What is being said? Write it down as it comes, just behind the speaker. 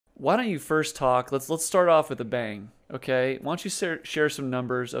why don't you first talk? Let's start off with a bang, okay? Why don't you share some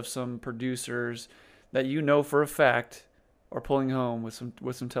numbers of some producers that you know for a fact are pulling home with some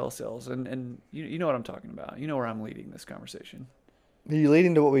telesales, and you know what I'm talking about. You know where I'm leading this conversation. Are you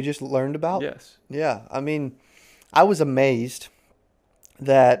leading to what we just learned about? Yes. Yeah. I mean, I was amazed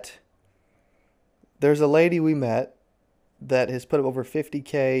that there's a lady we met that has put up over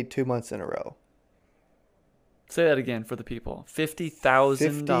 50K 2 months in a row. Say that again for the people.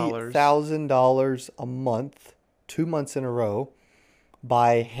 $50,000. $50,000 a month, 2 months in a row,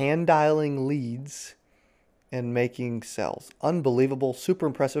 by hand dialing leads and making sales. Unbelievable, super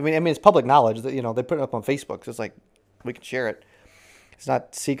impressive. I mean, it's public knowledge that they put it up on Facebook, so it's like we can share it. It's not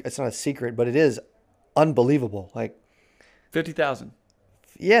a secret, but it is unbelievable. Like 50,000.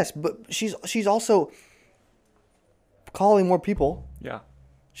 yes, but she's also calling more people. Yeah.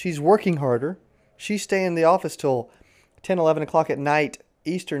 She's working harder. She's staying in the office till 10, 11 o'clock at night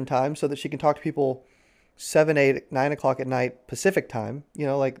Eastern time so that she can talk to people 7, 8, 9 o'clock at night Pacific time.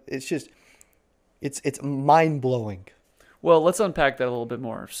 It's just, it's mind-blowing. Well, let's unpack that a little bit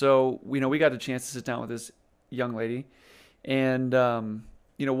more. So, we got a chance to sit down with this young lady, and,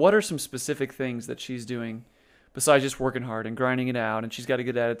 what are some specific things that she's doing besides just working hard and grinding it out, and she's got a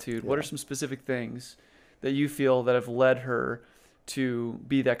good attitude? Yeah. What are some specific things that you feel that have led her to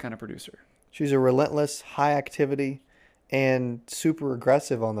be that kind of producer? She's a relentless, high activity, and super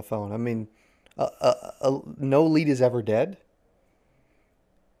aggressive on the phone. I mean, no lead is ever dead.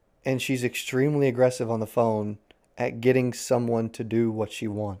 And she's extremely aggressive on the phone at getting someone to do what she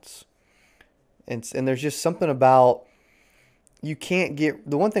wants. And there's just something about, you can't get,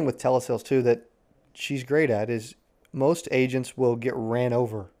 the one thing with telesales too that she's great at is most agents will get ran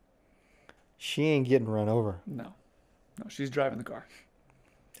over. She ain't getting run over. No, she's driving the car.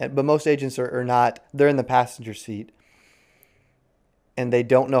 But most agents are not. They're in the passenger seat, and they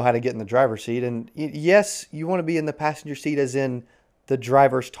don't know how to get in the driver's seat. And yes, you want to be in the passenger seat as in the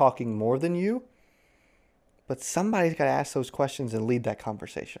driver's talking more than you, but somebody's got to ask those questions and lead that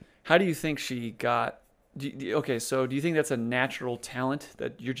conversation. How do you think she got... Okay, so do you think that's a natural talent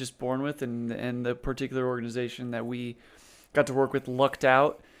that you're just born with, and the particular organization that we got to work with lucked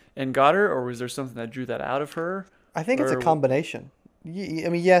out and got her, or was there something that drew that out of her? I think it's a combination. I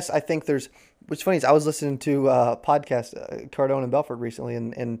mean, yes, I think there's... What's funny is I was listening to a podcast, Cardone and Belford, recently,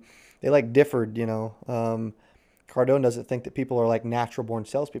 and they differed, Cardone doesn't think that people are like natural-born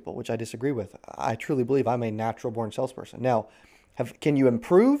salespeople, which I disagree with. I truly believe I'm a natural-born salesperson. Now, can you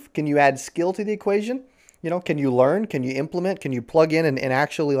improve? Can you add skill to the equation? Can you learn? Can you implement? Can you plug in and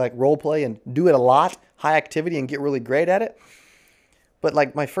actually role play and do it a lot, high activity, and get really great at it? But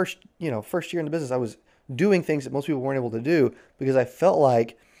my first year in the business, I was doing things that most people weren't able to do because I felt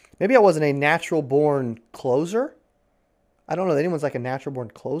like maybe I wasn't a natural-born closer. I don't know that anyone's like a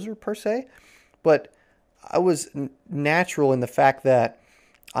natural-born closer per se, but I was natural in the fact that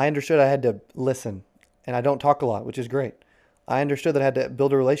I understood I had to listen, and I don't talk a lot, which is great. I understood that I had to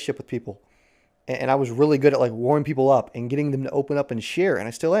build a relationship with people, and I was really good at warming people up and getting them to open up and share, and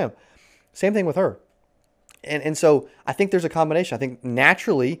I still am. Same thing with her. And so I think there's a combination. I think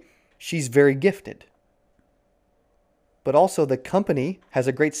naturally she's very gifted. But also the company has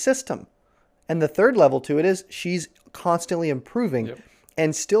a great system. And the third level to it is she's constantly improving. Yep.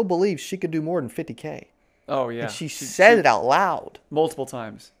 And still believes she could do more than 50K. Oh, yeah. And she said it out loud. Multiple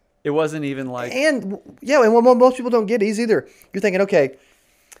times. It wasn't even like... And what most people don't get is either, you're thinking, okay,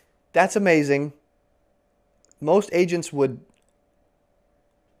 that's amazing. Most agents would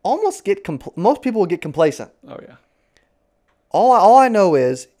almost most people would get complacent. Oh, yeah. All I know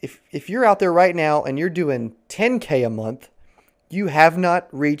is if you're out there right now and you're doing 10K a month, you have not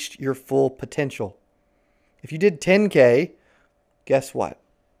reached your full potential. If you did 10K, guess what?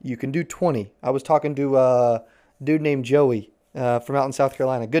 You can do 20. I was talking to a dude named Joey from out in South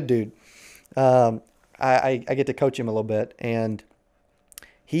Carolina. Good dude. I get to coach him a little bit, and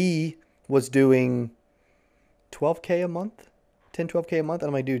he was doing 12K a month, 10, 12K a month. And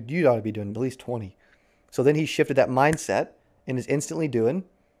I'm like, dude, you ought to be doing at least 20. So then he shifted that mindset and is instantly doing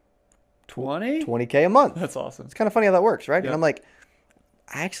 20K a month. That's awesome. It's kind of funny how that works, right? Yeah. And I'm like,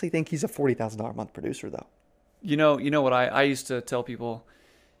 I actually think he's a $40,000 a month producer, though. You know what I used to tell people?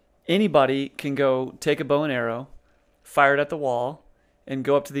 Anybody can go take a bow and arrow, fire it at the wall, and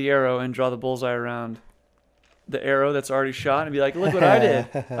go up to the arrow and draw the bullseye around the arrow that's already shot and be like, look what I did.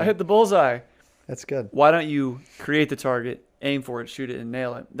 I hit the bullseye. That's good. Why don't you create the target, aim for it, shoot it, and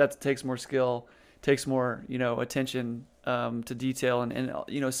nail it? That takes more skill, takes more, attention to detail,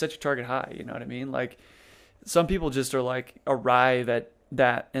 and set your target high. You know what I mean? Like, some people just are like arrive at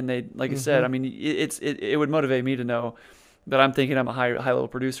that, and they, like I said, I mean, it would motivate me to know that I'm thinking I'm a high level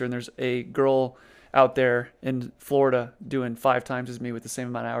producer, and there's a girl out there in Florida doing 5 times as me with the same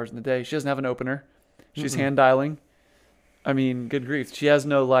amount of hours in the day. She doesn't have an opener. She's hand dialing. I mean, good grief. She has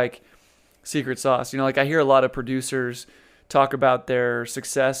no like secret sauce. You know, like I hear a lot of producers talk about their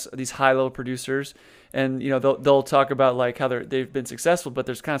success, these high level producers, and you know they'll talk about like how they've been successful, but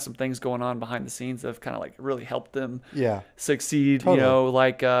there's kind of some things going on behind the scenes that have kind of like really helped them succeed. Totally. You know,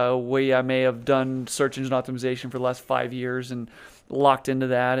 like I may have done search engine optimization for the last 5 years and locked into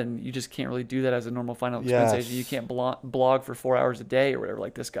that, and you just can't really do that as a normal final expense agent. You can't blog for 4 hours a day or whatever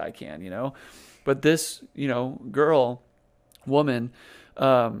like this guy can, you know. But this, you know, woman,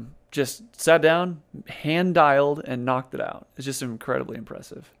 just sat down, hand dialed, and knocked it out. It's just incredibly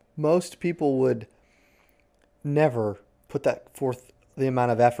impressive. Most people would never put that forth the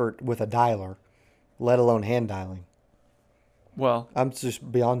amount of effort with a dialer, let alone hand dialing. Well, I'm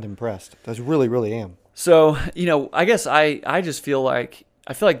just beyond impressed. I really, really am. So, you know, I guess I just feel like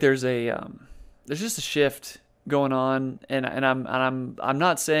there's just a shift going on, and I'm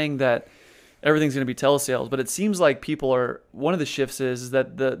not saying that everything's going to be telesales, but it seems like people are. One of the shifts is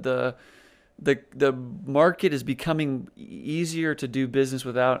that the market is becoming easier to do business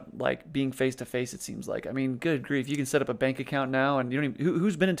without like being face to face. It seems like. I mean, good grief, you can set up a bank account now, and you don't even,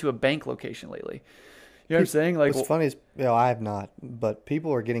 who's been into a bank location lately? You know what I'm saying? Like, what's funny is, you know, I have not, but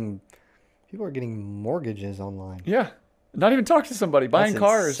people are getting mortgages online. Yeah. Not even talk to somebody, buying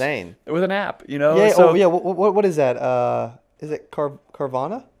cars insane. With an app, you know? Yeah. So, what is that? Is it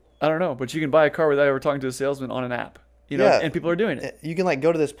Carvana? I don't know, but you can buy a car without ever talking to a salesman on an app, you know, and people are doing it. You can like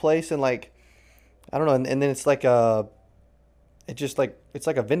go to this place and like, I don't know. And then it's like it's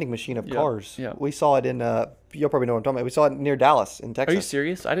like a vending machine of cars. Yeah. We saw it in, you'll probably know what I'm talking about. We saw it near Dallas in Texas. Are you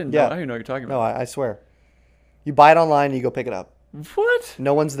serious? I didn't know. I didn't know what you're talking about. No, I swear. You buy it online and you go pick it up. What?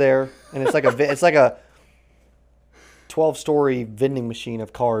 No one's there. And it's like it's like a 12-story vending machine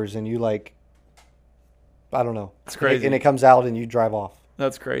of cars, and you like, I don't know. It's crazy. And it comes out and you drive off.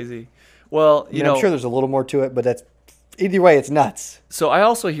 That's crazy. Well, you know, I'm sure there's a little more to it, but that's either way, it's nuts. So I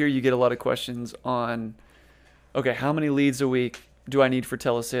also hear you get a lot of questions on, okay, how many leads a week do I need for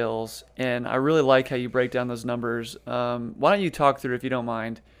telesales? And I really like how you break down those numbers. Why don't you talk through, if you don't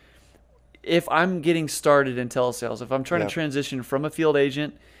mind, if I'm getting started in telesales, if I'm trying to transition from a field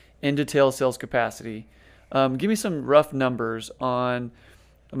agent into telesales capacity, give me some rough numbers on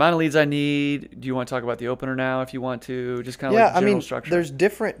the amount of leads I need. Do you want to talk about the opener now if you want to? Just kind of like general structure.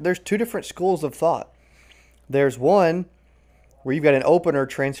 There's 2 different schools of thought. There's one where you've got an opener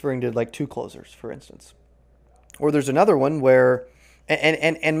transferring to like 2 closers, for instance. Or there's another one where,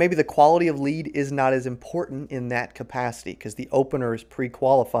 and maybe the quality of lead is not as important in that capacity because the opener is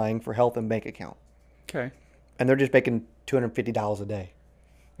pre-qualifying for health and bank account. Okay. And they're just making $250 a day.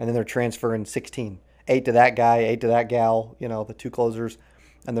 And then they're transferring 16. 8 to that guy, 8 to that gal, you know, the 2 closers,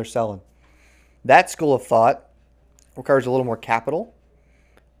 and they're selling. That school of thought requires a little more capital.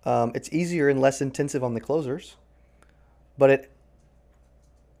 It's easier and less intensive on the closers, but it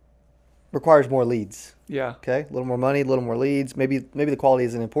requires more leads. Yeah. Okay. A little more money, a little more leads. Maybe the quality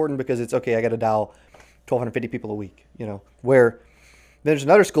isn't important because it's okay. I got to dial 1,250 people a week. You know, where there's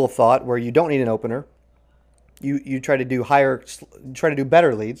another school of thought where you don't need an opener. You try to do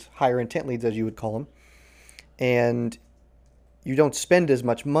better leads, higher intent leads as you would call them, and you don't spend as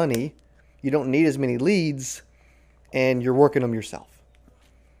much money. You don't need as many leads, and you're working them yourself.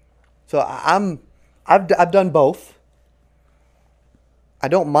 So I've done both. I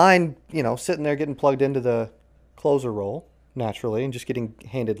don't mind, you know, sitting there getting plugged into the closer role naturally and just getting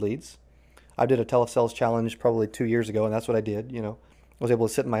handed leads. I did a telesales challenge probably 2 years ago, and that's what I did. You know, I was able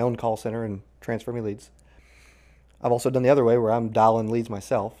to sit in my own call center and transfer me leads. I've also done the other way where I'm dialing leads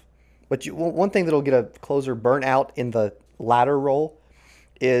myself. But one thing that'll get a closer burnt out in the latter role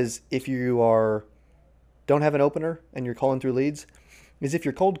is if you don't have an opener and you're calling through leads, is if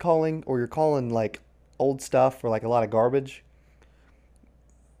you're cold calling or you're calling like old stuff or like a lot of garbage,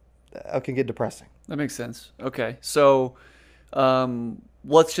 it can get depressing. That makes sense. Okay. So why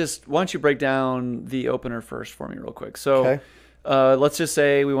don't you break down the opener first for me real quick? So let's just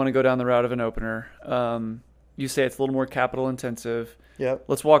say we want to go down the route of an opener. You say it's a little more capital intensive. Yep.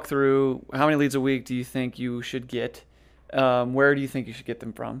 Let's walk through how many leads a week do you think you should get? Where do you think you should get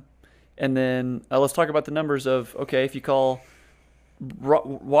them from? And then let's talk about the numbers of, okay, if you call,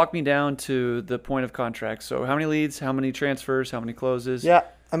 walk me down to the point of contract. So how many leads, how many transfers, how many closes? Yeah.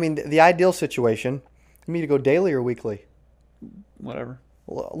 I mean, the ideal situation, you need to go daily or weekly? Whatever.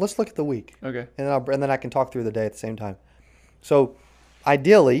 Well, let's look at the week. Okay. And then I can talk through the day at the same time. So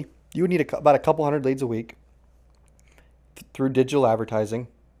ideally, you would need about a couple hundred leads a week through digital advertising,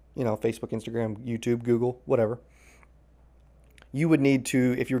 you know, Facebook, Instagram, YouTube, Google, whatever. you would need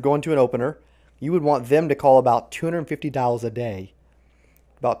to, if you're going to an opener, you would want them to call about $250 a day,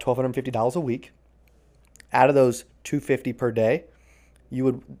 about $1,250 a week. Out of those $250 per day, you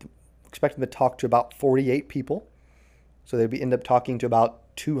would expect them to talk to about 48 people. So they'd end up talking to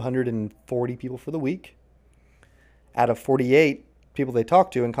about 240 people for the week. Out of 48 people they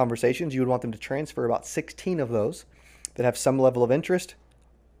talk to in conversations, you would want them to transfer about 16 of those that have some level of interest,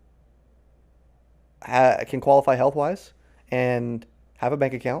 can qualify health-wise, and have a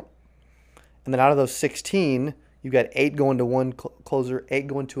bank account. And then out of those 16, you got 8 going to one closer, 8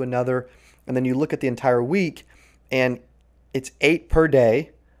 going to another. And then you look at the entire week, and it's 8 per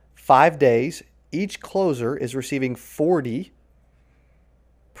day, 5 days. Each closer is receiving 40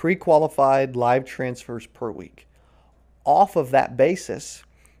 pre-qualified live transfers per week. Off of that basis,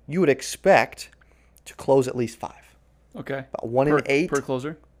 you would expect to close at least 5. Okay. About 1 in 8 per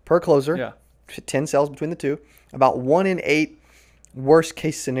closer. Per closer. Yeah. 10 sales between the two. About 1 in 8 worst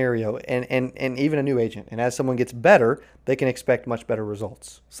case scenario, and even a new agent. And as someone gets better, they can expect much better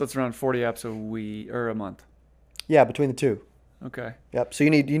results. So that's around 40 apps a week or a month. Yeah, between the two. Okay. Yep. So you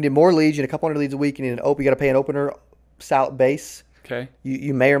need more leads. You need a couple hundred leads a week. You need you got to pay an opener base. Okay.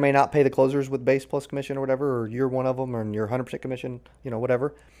 You may or may not pay the closers with base plus commission or whatever, or you're one of them, or you're 100% commission,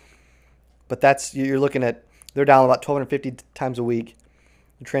 whatever. But you're looking at, they're down about 1,250 times a week.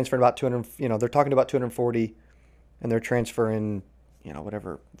 You're transferring about 200, they're talking about 240, and they're transferring,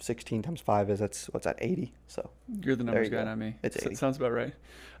 whatever 16 times 5 is, what's that, 80? So you're the numbers guy, not me. It's 80. Sounds about right.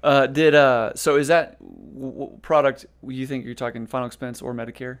 So is that product, you think you're talking final expense or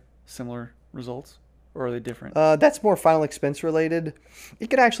Medicare, similar results? Or are they different? That's more final expense related. It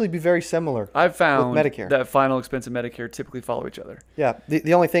could actually be very similar. I've found with Medicare that final expense and Medicare typically follow each other. Yeah.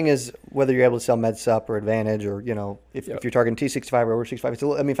 The only thing is whether you're able to sell MedSup or Advantage, or if you're targeting T65 or over 65.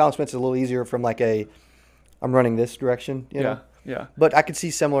 Final expense is a little easier from like I'm running this direction. You know? Yeah. But I could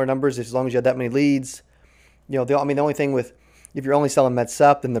see similar numbers as long as you had that many leads. The only thing with, if you're only selling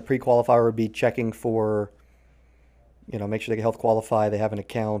MedSup, then the pre-qualifier would be checking for, make sure they can health qualify, they have an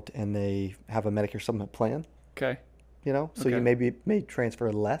account, and they have a Medicare supplement plan. Okay. So Okay. you may transfer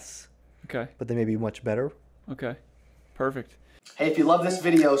less. Okay. But they may be much better. Okay. Perfect. Hey, if you love this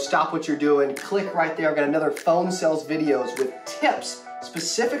video, stop what you're doing. Click right there. I've got another phone sales videos with tips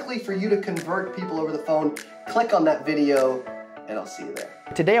specifically for you to convert people over the phone. Click on that video, and I'll see you there.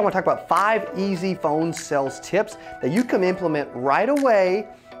 Today, I want to talk about 5 easy phone sales tips that you can implement right away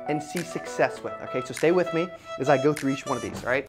and see success with. Okay, so stay with me as I go through each one of these, all right?